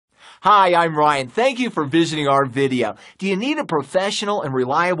Hi, I'm Ryan. Thank you for visiting our video. Do you need a professional and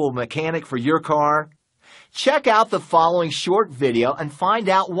reliable mechanic for your car? Check out the following short video and find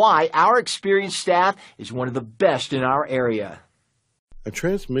out why our experienced staff is one of the best in our area. A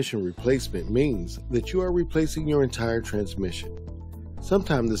transmission replacement means that you are replacing your entire transmission.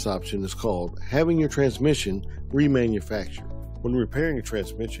 Sometimes this option is called having your transmission remanufactured. When repairing a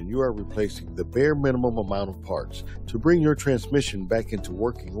transmission, you are replacing the bare minimum amount of parts to bring your transmission back into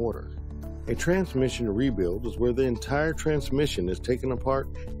working order. A transmission rebuild is where the entire transmission is taken apart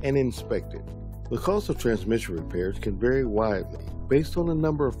and inspected. The cost of transmission repairs can vary widely based on a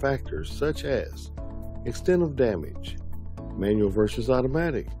number of factors such as extent of damage, manual versus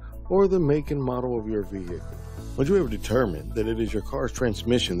automatic, or the make and model of your vehicle. Once you have determined that it is your car's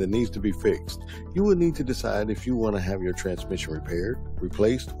transmission that needs to be fixed, you will need to decide if you want to have your transmission repaired,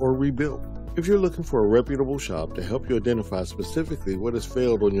 replaced, or rebuilt. If you're looking for a reputable shop to help you identify specifically what has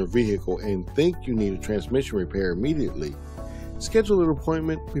failed on your vehicle and think you need a transmission repair immediately, schedule an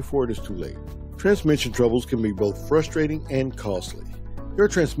appointment before it is too late. Transmission troubles can be both frustrating and costly. Your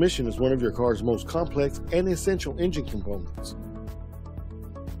transmission is one of your car's most complex and essential engine components.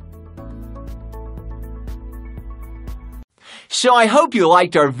 So I hope you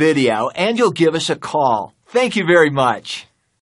liked our video and you'll give us a call. Thank you very much.